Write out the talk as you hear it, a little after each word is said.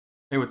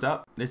Hey, what's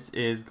up? This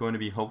is going to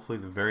be hopefully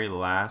the very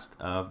last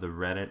of the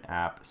Reddit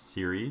app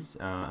series,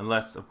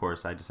 unless, of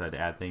course, I decide to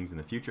add things in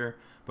the future.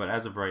 But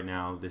as of right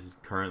now, this is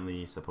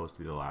currently supposed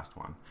to be the last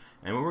one.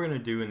 And what we're going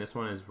to do in this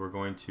one is we're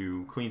going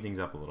to clean things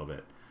up a little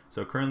bit.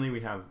 So currently we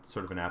have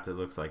sort of an app that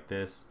looks like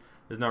this.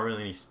 There's not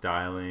really any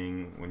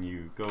styling. When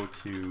you go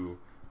to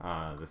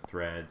the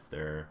threads, they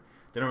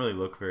don't really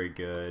look very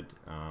good.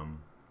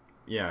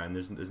 Yeah, and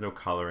there's no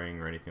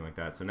coloring or anything like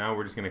that. So now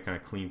we're just going to kind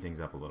of clean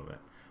things up a little bit.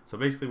 So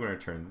basically we're going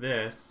to turn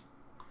this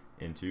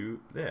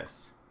into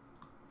this.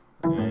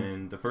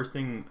 And the first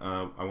thing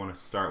I want to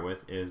start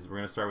with is we're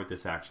going to start with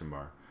this action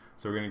bar.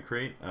 So we're going to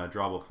create a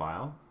drawable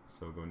file.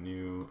 So go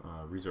new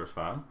resource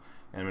file,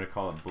 and I'm going to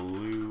call it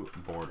blue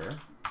border.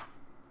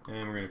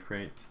 And we're going to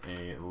create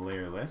a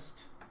layer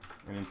list.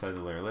 And inside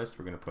the layer list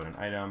we're going to put an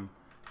item.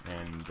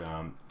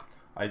 And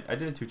I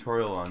did a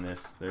tutorial on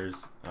this.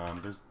 There's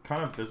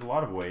a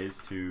lot of ways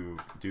to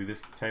do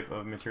this type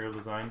of material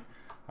design.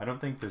 I don't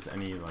think there's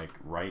any like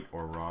right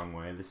or wrong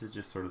way. This is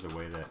just sort of the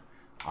way that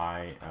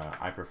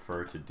I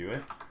prefer to do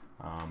it.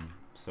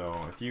 So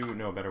if you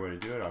know a better way to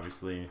do it,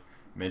 obviously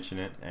mention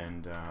it,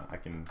 and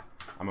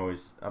I'm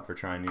always up for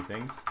trying new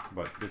things.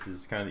 But this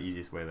is kind of the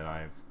easiest way that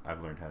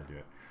I've learned how to do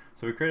it.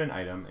 So we create an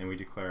item and we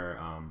declare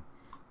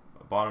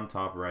bottom,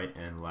 top, right,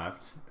 and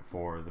left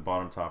for the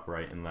bottom, top,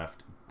 right, and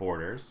left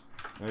borders.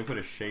 And we put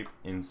a shape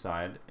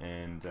inside,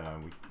 and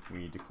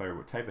we declare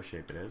what type of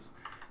shape it is.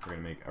 We're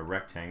going to make a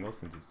rectangle,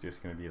 since it's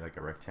just going to be like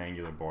a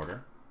rectangular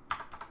border.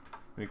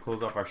 We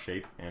close off our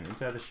shape, and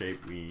inside the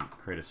shape we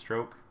create a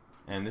stroke,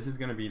 and this is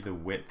going to be the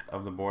width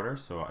of the border.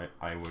 So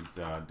I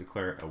would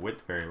declare a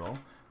width variable,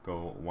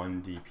 go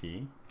 1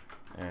 dp,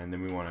 and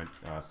then we want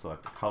to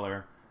select the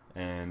color,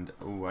 and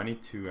I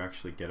need to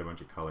actually get a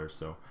bunch of colors.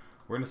 So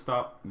we're going to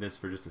stop this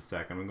for just a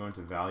sec. I'm going to go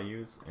into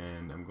values,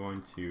 and I'm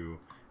going to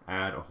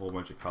add a whole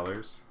bunch of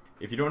colors.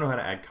 If you don't know how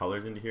to add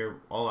colors into here,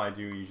 all I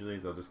do usually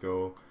is I'll just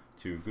go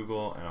to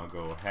Google and I'll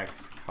go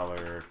hex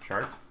color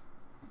chart,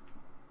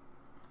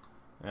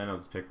 and I'll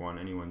just pick one.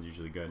 Anyone's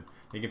usually good.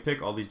 You can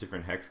pick all these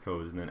different hex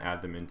codes and then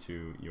add them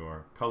into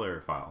your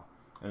color file,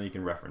 and then you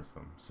can reference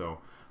them. So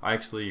I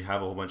actually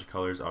have a whole bunch of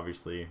colors,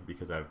 obviously,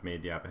 because I've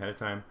made the app ahead of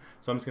time.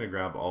 So I'm just going to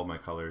grab all of my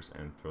colors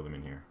and throw them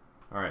in here.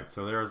 Alright,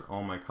 so there's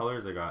all my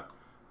colors. I got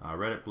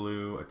red,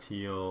 blue, a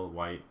teal,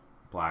 white,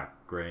 black,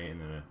 gray, and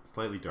then a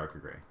slightly darker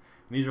gray.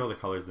 And these are all the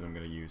colors that I'm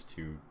going to use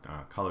to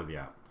color the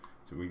app.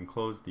 So we can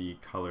close the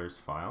colors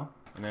file,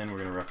 and then we're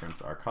going to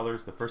reference our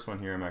colors. The first one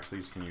here, I'm actually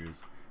just going to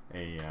use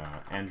a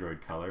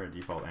Android color, a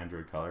default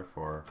Android color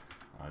for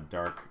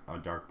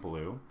dark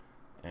blue.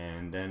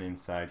 And then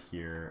inside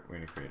here, we're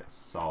going to create a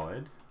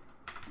solid,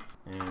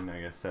 and I'm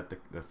going to set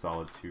the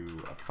solid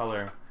to a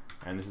color,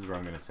 and this is where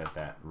I'm going to set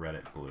that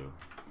Reddit blue.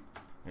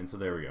 And so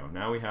there we go.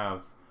 Now we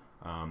have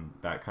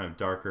that kind of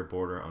darker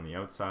border on the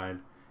outside,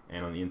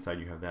 and on the inside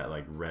you have that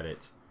like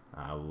Reddit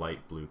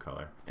light blue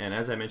color. And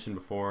as I mentioned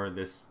before,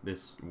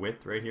 this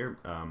width right here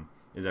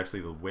is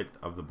actually the width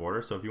of the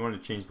border. So if you wanted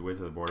to change the width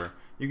of the border,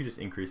 you could just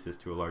increase this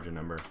to a larger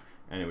number,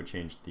 and it would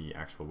change the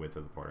actual width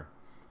of the border.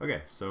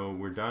 Okay, so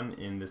we're done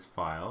in this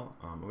file.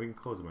 We can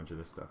close a bunch of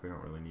this stuff. We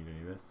don't really need any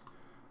of this.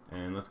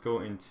 And let's go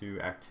into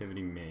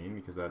activity main,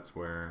 because that's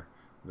where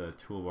the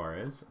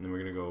toolbar is. And then we're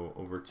going to go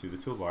over to the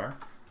toolbar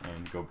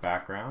and go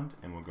background,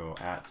 and we'll go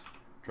at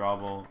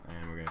drawable,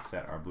 and we're going to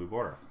set our blue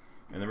border.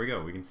 And there we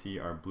go. We can see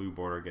our blue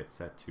border get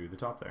set to the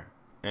top there.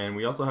 And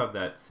we also have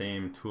that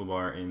same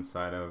toolbar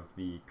inside of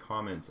the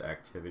comments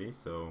activity.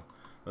 So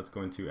let's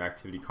go into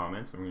activity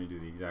comments, and we're going to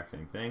do the exact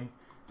same thing.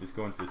 Just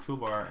go into the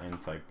toolbar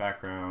and type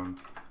background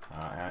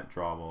at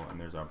drawable, and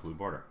there's our blue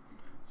border.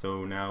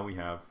 So now we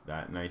have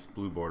that nice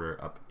blue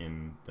border up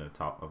in the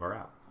top of our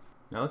app.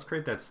 Now let's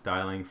create that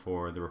styling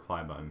for the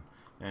reply button.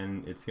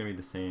 And it's going to be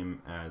the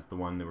same as the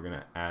one that we're going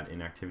to add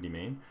in activity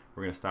main.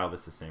 We're going to style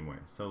this the same way.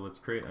 So let's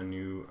create a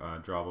new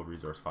drawable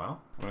resource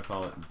file. I'm going to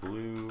call it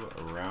blue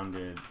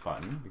rounded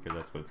button, because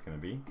that's what it's going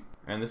to be.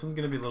 And this one's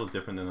going to be a little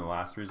different than the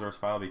last resource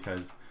file,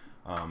 because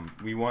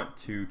we want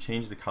to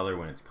change the color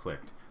when it's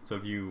clicked. So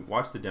if you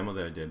watch the demo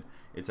that I did,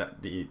 it's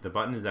the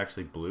button is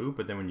actually blue,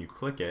 but then when you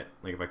click it,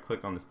 like if I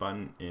click on this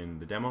button in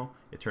the demo,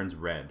 it turns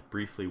red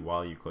briefly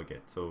while you click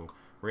it. So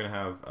we're going to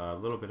have a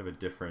little bit of a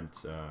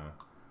different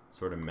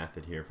sort of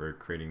method here for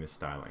creating this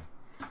styling.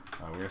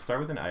 We're going to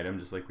start with an item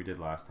just like we did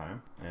last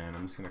time, and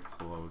I'm just going to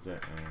close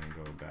it and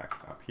go back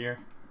up here,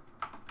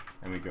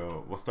 and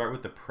we'll start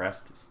with the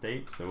pressed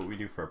state. So what we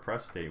do for a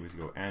pressed state is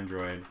go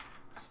Android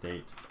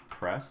state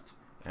pressed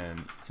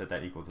and set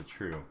that equal to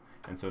true.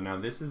 And so now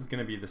this is going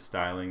to be the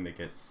styling that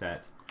gets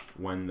set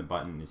when the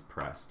button is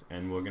pressed,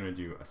 and we're going to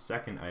do a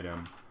second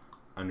item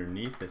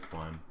underneath this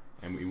one,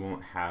 and we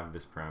won't have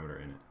this parameter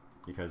in it,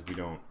 because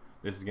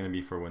this is going to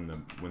be for when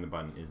the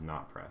button is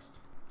not pressed.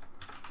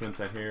 So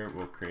inside here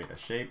we'll create a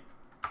shape,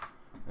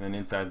 and then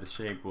inside the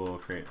shape we'll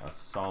create a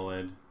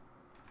solid,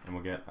 and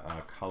we'll get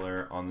a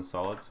color on the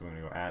solid. So we're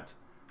going to go at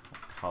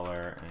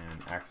color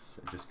and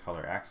just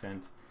color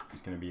accent.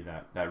 It's going to be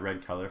that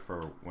red color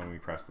for when we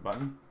press the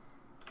button.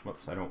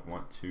 whoops, I don't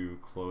want to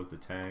close the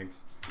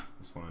tags,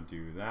 just want to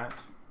do that.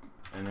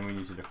 And then we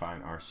need to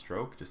define our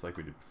stroke just like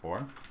we did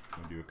before.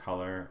 We'll do a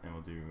color, and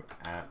we'll do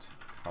at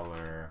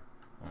color,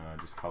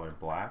 just color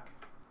black.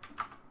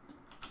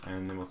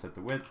 And then we'll set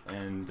the width,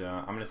 and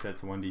I'm going to set it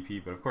to 1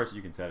 dp, but of course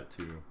you can set it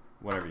to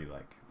whatever you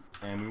like.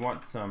 And we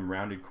want some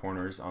rounded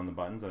corners on the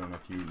buttons. I don't know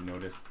if you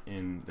noticed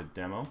in the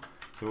demo.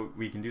 So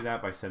we can do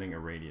that by setting a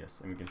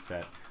radius, and we can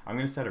set, I'm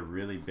going to set a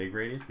really big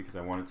radius because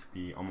I want it to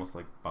be almost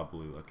like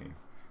bubbly looking.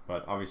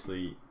 But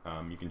obviously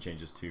you can change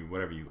this to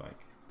whatever you like.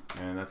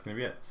 And that's going to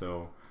be it.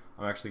 So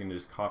I'm actually going to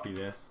just copy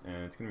this,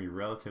 and it's going to be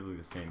relatively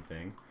the same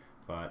thing,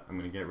 but I'm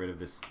going to get rid of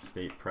this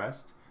state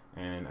pressed,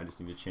 and I just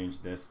need to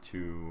change this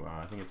to,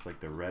 I think it's like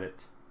the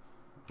Reddit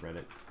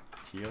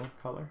teal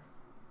color.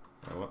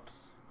 Oh,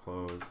 whoops,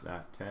 close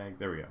that tag.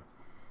 There we go.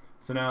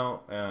 So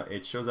now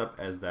it shows up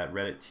as that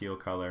Reddit teal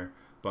color,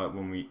 but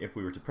if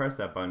we were to press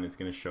that button, it's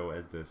going to show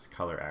as this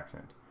color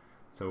accent.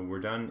 So we're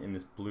done in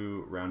this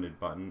blue rounded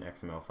button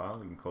XML file.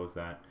 We can close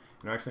that.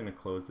 And I'm actually going to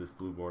close this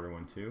blue border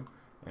one too.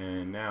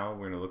 And now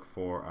we're going to look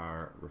for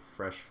our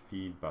refresh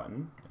feed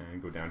button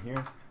and go down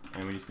here,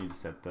 and we just need to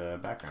set the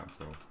background.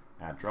 So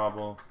at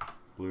drawable,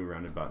 blue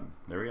rounded button.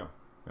 There we go.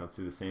 Now let's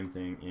do the same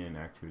thing in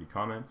activity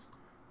comments,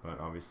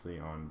 but obviously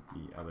on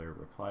the other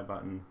reply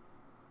button.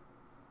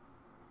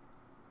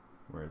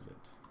 Where is it?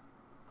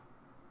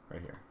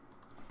 Right here.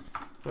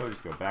 So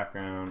just go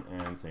background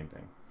and same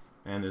thing.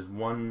 And there's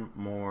one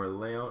more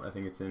layout. I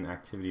think it's in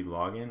activity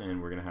login, and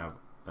we're going to have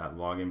that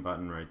login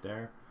button right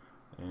there.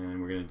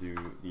 And we're going to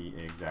do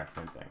the exact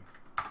same thing.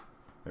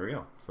 There we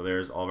go. So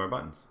there's all of our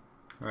buttons.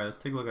 Alright, let's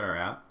take a look at our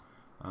app.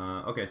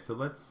 Okay, so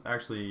let's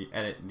actually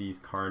edit these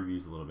card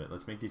views a little bit.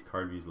 Let's make these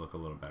card views look a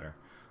little better.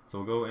 So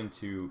we'll go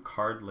into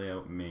card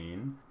layout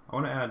main. I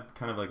want to add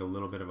kind of like a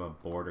little bit of a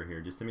border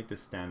here just to make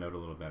this stand out a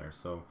little better.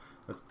 So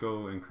let's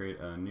go and create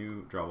a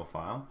new drawable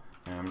file,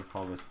 and I'm going to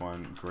call this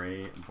one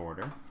gray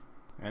border.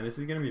 And this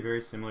is going to be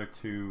very similar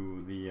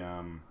to the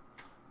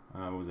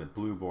what was it,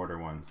 blue border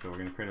one. So we're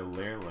going to create a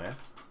layer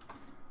list.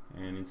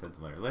 And inside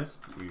the layer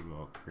list, we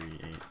will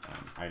create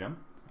an item.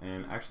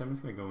 And actually, I'm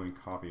just going to go and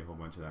copy a whole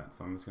bunch of that.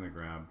 So I'm just going to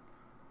grab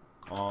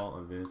all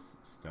of this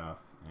stuff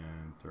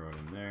and throw it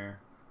in there.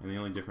 And the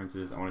only difference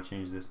is I want to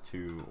change this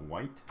to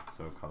white,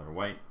 so color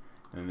white.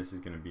 And this is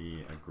going to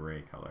be a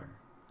gray color,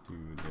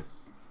 to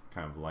this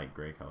kind of light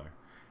gray color.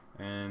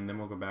 And then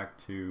we'll go back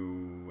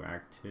to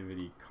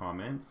activity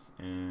comments,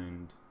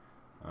 and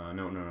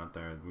no, not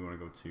there. We want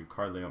to go to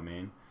card layout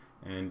main,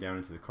 and down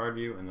into the card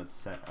view, and let's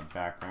set a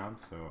background.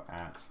 So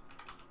at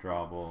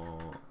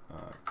drawable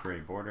gray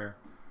border.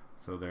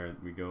 So there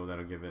we go.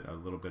 That'll give it a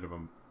little bit of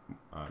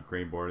a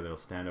gray border that'll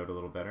stand out a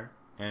little better.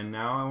 And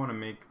now I want to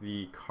make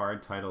the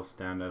card title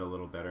stand out a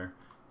little better,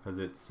 because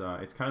it's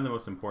kind of the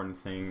most important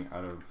thing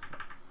out of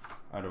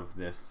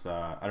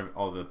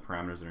all the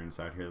parameters that are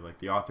inside here. Like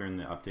the author and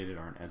the updated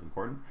aren't as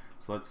important.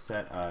 So let's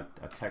set a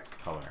text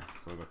color.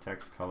 So we'll go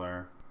text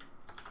color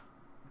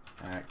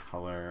at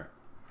color.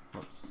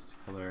 Whoops,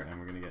 color, and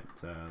we're gonna get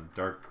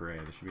dark gray.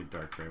 There should be a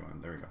dark gray one.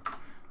 There we go,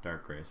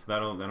 dark gray. So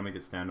that'll make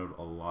it stand out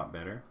a lot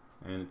better.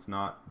 And it's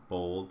not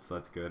bold, so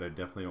that's good. I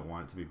definitely don't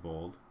want it to be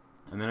bold.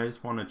 And then I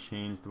just want to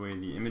change the way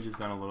the image is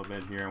done a little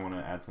bit here. I want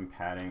to add some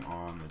padding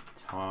on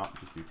the top,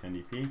 just do 10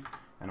 dp,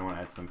 and I want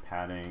to add some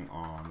padding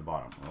on the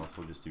bottom. I'll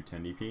also just do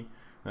 10 dp. And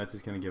that's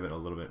just going to give it a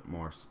little bit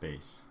more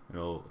space.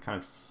 It'll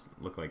kind of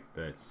look like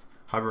it's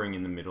hovering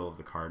in the middle of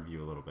the card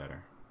view a little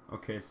better.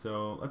 Okay,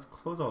 so let's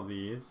close all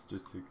these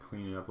just to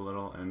clean it up a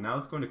little. And now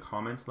let's go into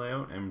comments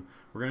layout, and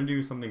we're going to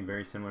do something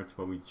very similar to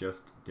what we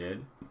just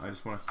did. I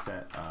just want to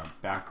set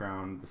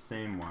background, the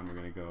same one. We're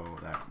going to go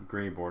that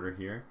gray border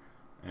here.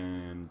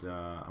 And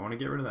I want to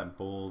get rid of that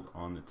bold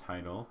on the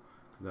title,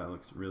 because that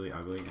looks really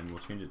ugly. And we'll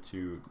change it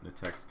to the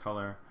text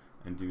color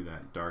and do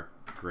that dark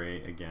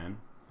gray again.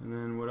 And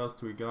then what else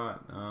do we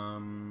got?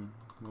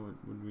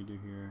 What did we do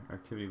here?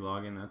 Activity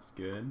login, that's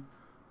good.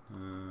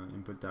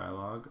 Input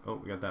dialog.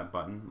 Oh, we got that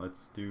button.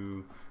 Let's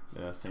do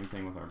the same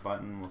thing with our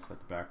button. We'll set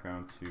the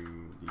background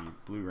to the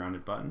blue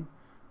rounded button,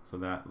 so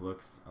that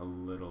looks a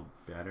little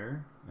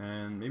better.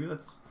 And maybe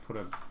let's put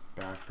a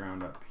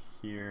background up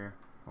here.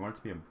 I want it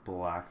to be a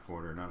black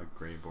border, not a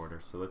gray border.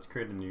 So let's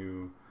create a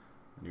new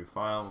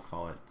file. We'll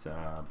call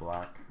it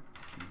black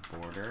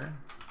border,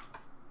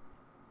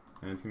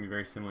 and it's gonna be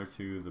very similar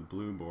to the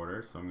blue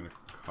border. So I'm gonna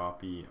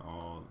copy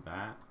all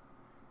that,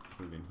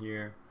 put it in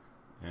here.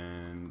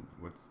 And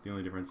the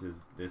only difference is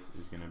this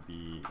is going to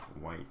be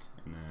white,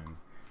 and then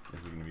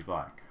this is going to be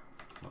black.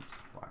 Oops,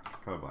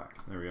 black, color black.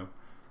 There we go. So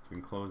we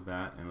can close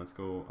that, and let's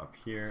go up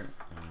here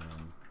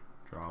and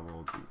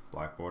drawable to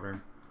black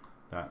border.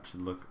 That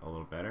should look a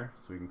little better.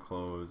 So we can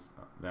close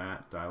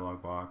that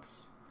dialog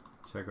box.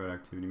 Check out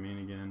activity main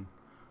again.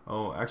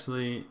 Oh,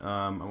 actually,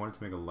 I wanted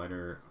to make a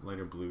lighter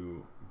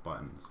blue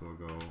button. So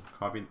we'll go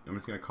copy. I'm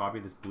just going to copy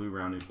this blue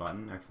rounded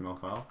button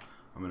XML file.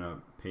 I'm going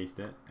to paste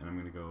it, and I'm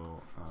going to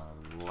go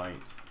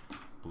light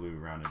blue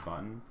rounded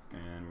button,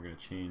 and we're going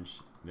to change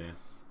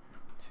this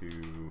to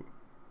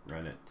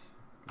Reddit,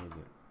 what is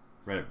it?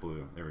 Reddit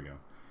blue, there we go.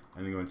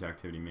 and then go into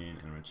activity main,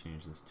 and I'm going to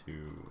change this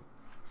to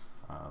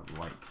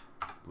light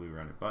blue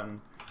rounded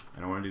button.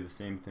 And I want to do the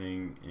same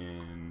thing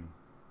in,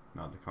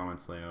 not the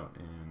comments layout,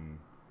 in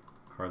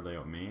card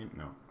layout main,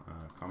 no,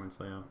 comments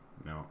layout,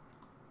 no.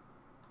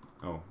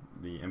 Oh,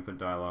 the input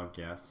dialog,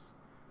 yes.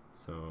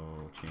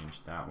 So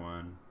change that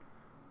one.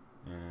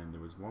 And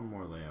there was one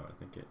more layout, I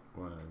think it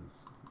was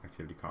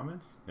activity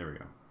comments. There we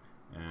go.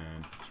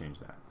 And change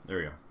that. There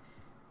we go.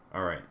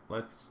 All right,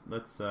 let's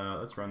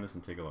run this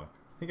and take a look.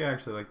 I think I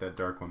actually like that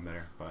dark one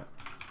better, but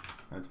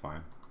that's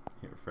fine.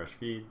 Hit refresh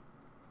feed.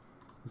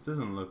 This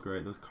doesn't look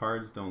right. Those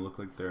cards don't look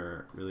like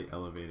they're really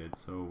elevated,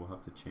 so we'll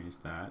have to change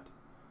that.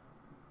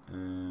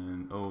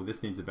 And oh,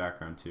 this needs a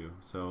background too.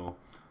 So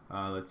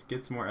let's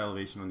get some more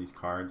elevation on these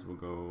cards. We'll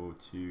go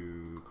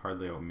to card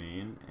layout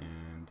main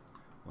and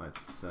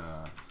let's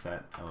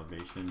set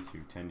elevation to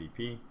 10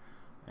 dp.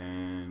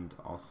 And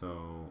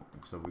also,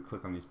 so we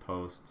click on these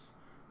posts.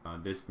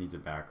 This needs a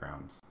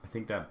background. I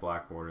think that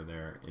black border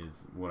there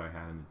is what I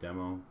had in the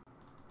demo.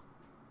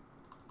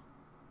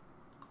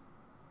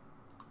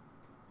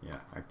 Yeah,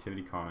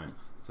 activity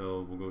comments.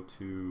 So we'll go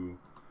to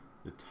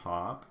the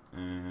top,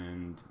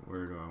 and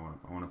where do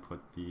I want to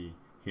put the,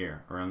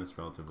 here, around this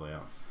relative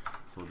layout.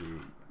 So we'll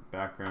do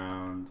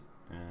background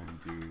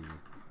and do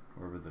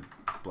wherever the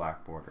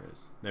black border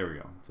is. There we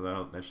go.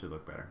 So that should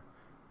look better.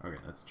 Okay,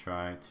 let's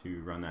try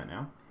to run that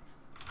now.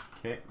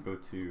 Okay, go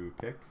to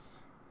pics.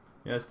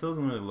 Yeah, it still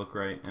doesn't really look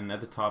right, and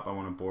at the top I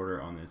want a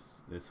border on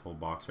this whole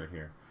box right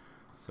here.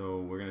 So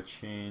we're going to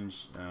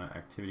change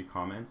activity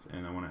comments,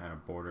 and I want to add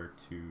a border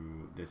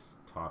to this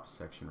top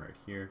section right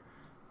here.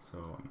 So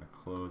I'm going to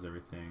close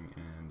everything,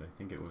 and I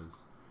think it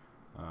was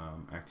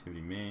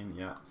activity main.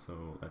 Yeah,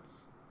 so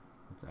let's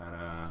add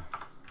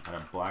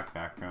a black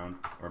background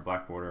or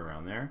black border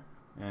around there.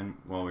 And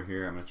while we're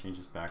here, I'm going to change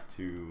this back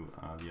to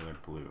the other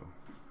blue.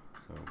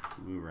 So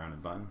blue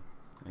rounded button.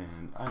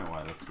 And I know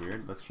why it looks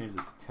weird. Let's change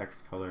the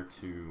text color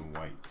to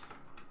white.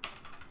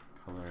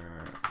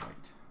 Color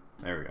white.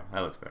 There we go. That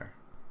looks better.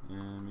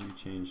 And maybe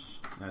change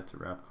that to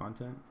wrap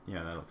content.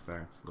 Yeah, that looks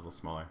better. It's a little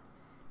smaller.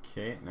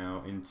 Okay,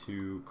 now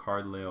into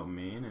card layout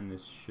main, and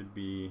this should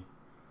be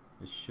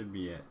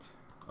it.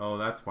 Oh,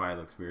 that's why it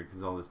looks weird,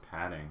 because all this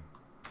padding.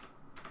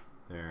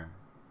 There.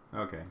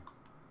 Okay.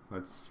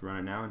 Let's run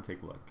it now and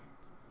take a look.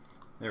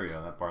 There we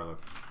go. That bar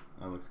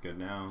looks good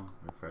now.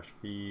 Refresh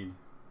feed.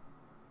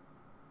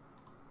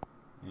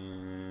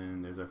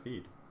 And there's our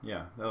feed.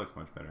 Yeah, that looks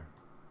much better.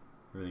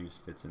 Everything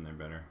just fits in there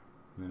better.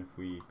 And then if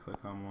we click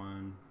on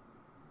one,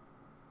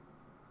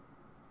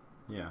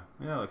 yeah,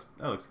 that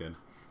looks good.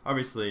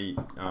 Obviously,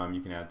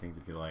 you can add things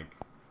if you like.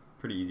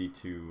 Pretty easy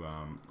to.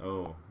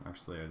 Oh,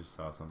 actually, I just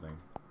saw something.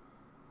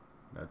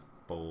 That's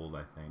bold,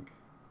 I think.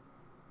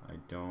 I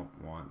don't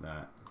want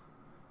that.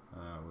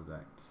 Was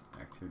that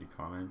activity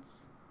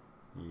comments?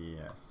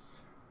 Yes.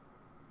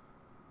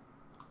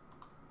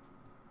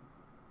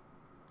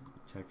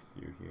 Text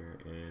view here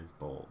is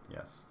bold.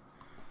 Yes.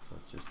 So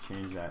let's just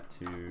change that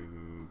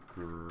to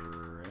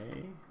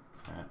gray.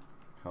 That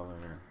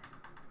color.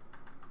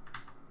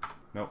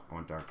 Nope, I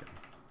want dark gray.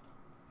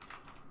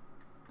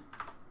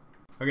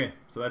 Okay,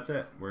 so that's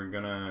it. We're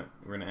gonna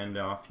end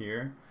off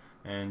here,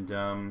 and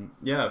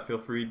yeah, feel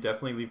free,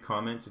 definitely leave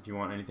comments if you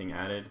want anything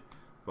added.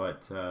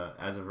 But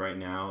as of right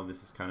now,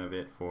 this is kind of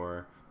it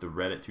for the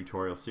Reddit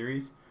tutorial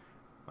series.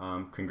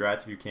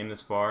 Congrats if you came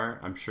this far.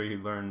 I'm sure you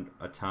learned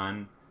a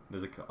ton.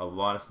 There's a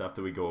lot of stuff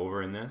that we go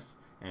over in this,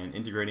 and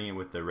integrating it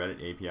with the Reddit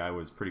API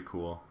was pretty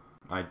cool.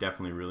 I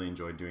definitely really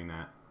enjoyed doing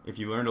that. If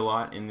you learned a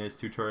lot in this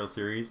tutorial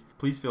series,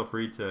 please feel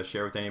free to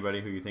share with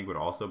anybody who you think would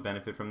also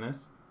benefit from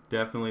this.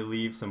 Definitely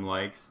leave some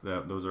likes.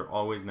 Those are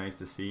always nice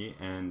to see.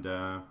 And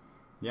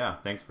yeah,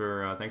 thanks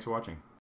for watching.